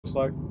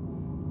looks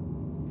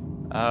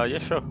like? Yeah,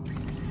 sure.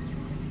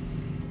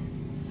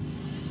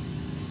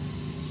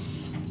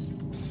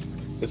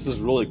 This is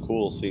really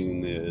cool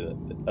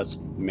seeing us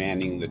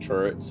manning the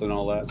turrets and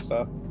all that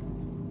stuff.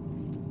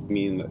 I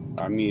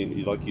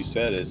mean, like you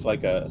said, it's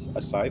like a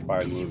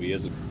sci-fi movie,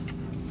 isn't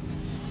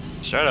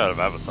it? Straight out of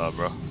Avatar,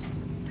 bro.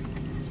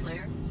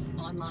 Flare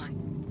online.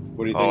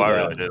 What do you Oh, think I of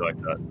really that? do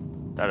like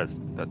that.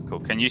 That's cool.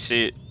 Can you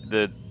see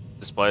the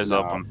displays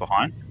up No, on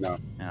behind? no, Yeah,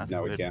 that's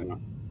no, we weird. can't.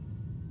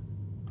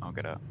 I'll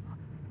get out.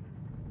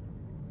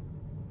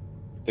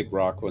 I think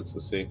Rock wants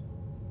to see.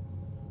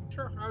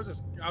 Sure. I was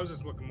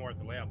just looking more at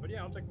the layout, but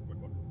yeah, I'll take a quick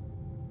look.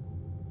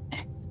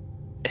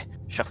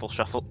 Shuffle,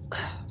 shuffle.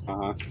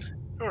 Uh-huh.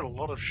 There are a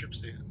lot of ships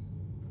here.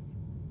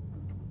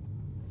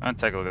 I'm gonna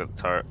take a look at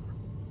the turret.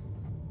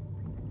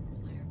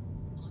 Flare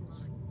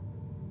online.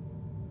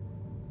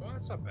 Well,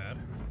 that's not bad.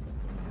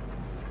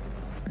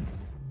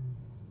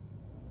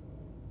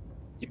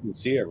 You can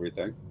see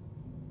everything.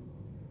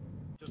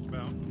 Just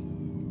about.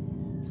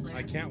 Flare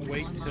I can't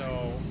wait online.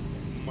 till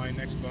my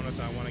next bonus.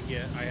 I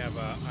have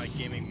a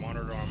gaming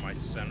monitor on my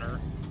center.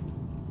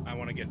 I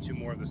want to get 2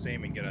 more of the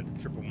same and get a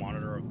triple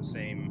monitor of the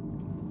same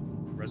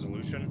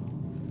resolution.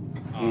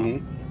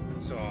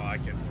 So I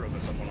can throw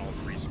this up on all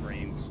 3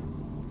 screens.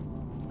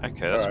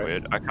 Okay, that's Alright.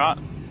 weird. I can't.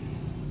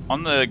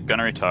 On the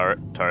gunnery turret,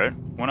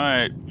 when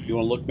I You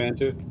want to look,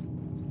 Mantu?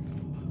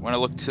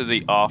 look to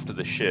the aft of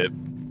the ship,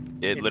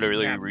 it It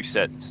literally snaps.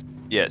 resets.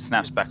 Yeah, it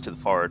snaps back to the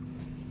forward.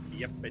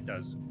 Yep, it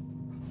does.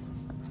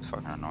 It's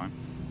fucking annoying.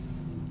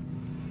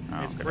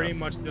 Oh, It's get pretty out.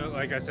 much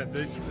like I said.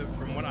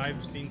 From what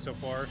I've seen so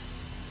far,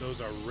 those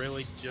are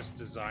really just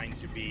designed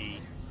to be.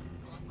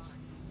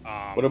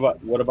 What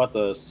about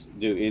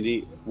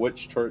Indy?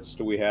 Which turrets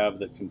do we have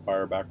that can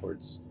fire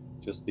backwards?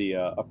 Just the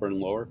upper and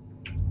lower.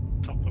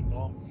 Top and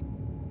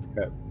bottom.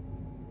 Okay.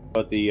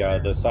 But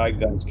the side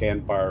guns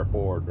can fire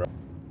forward, right?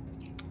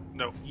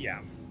 No. Yeah,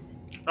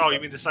 Oh, you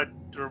mean the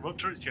remote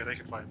turrets? Yeah, they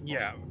can fly.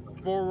 yeah,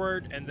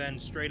 forward and then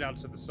straight out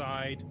to the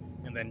side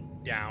and then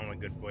down a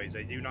good ways.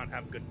 They do not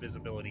have good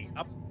visibility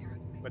up,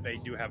 but they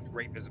do have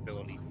great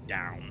visibility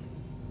down.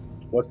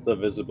 What's the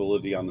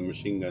visibility on the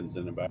machine guns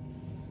in the back?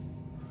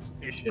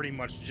 It's pretty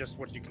much just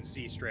what you can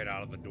see straight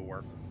out of the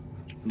door.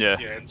 Yeah.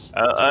 Yeah, it's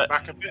I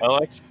back a bit. I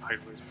like-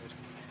 sideways, mostly.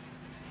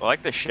 I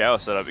like the shower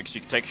setup because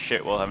you can take a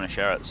shit while having a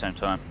shower at the same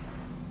time.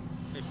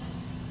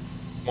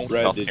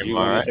 Red, did you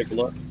want to take a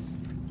look?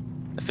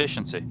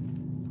 Efficiency.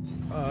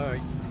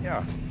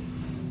 Yeah.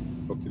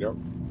 Okie doke.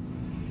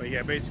 But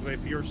yeah, basically,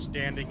 if you're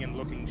standing and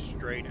looking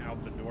straight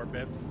out the door,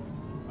 Biff,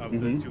 of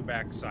Mhm. the 2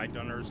 back side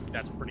gunners,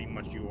 that's pretty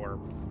much your,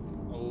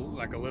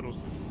 like a little,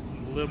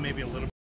 maybe a little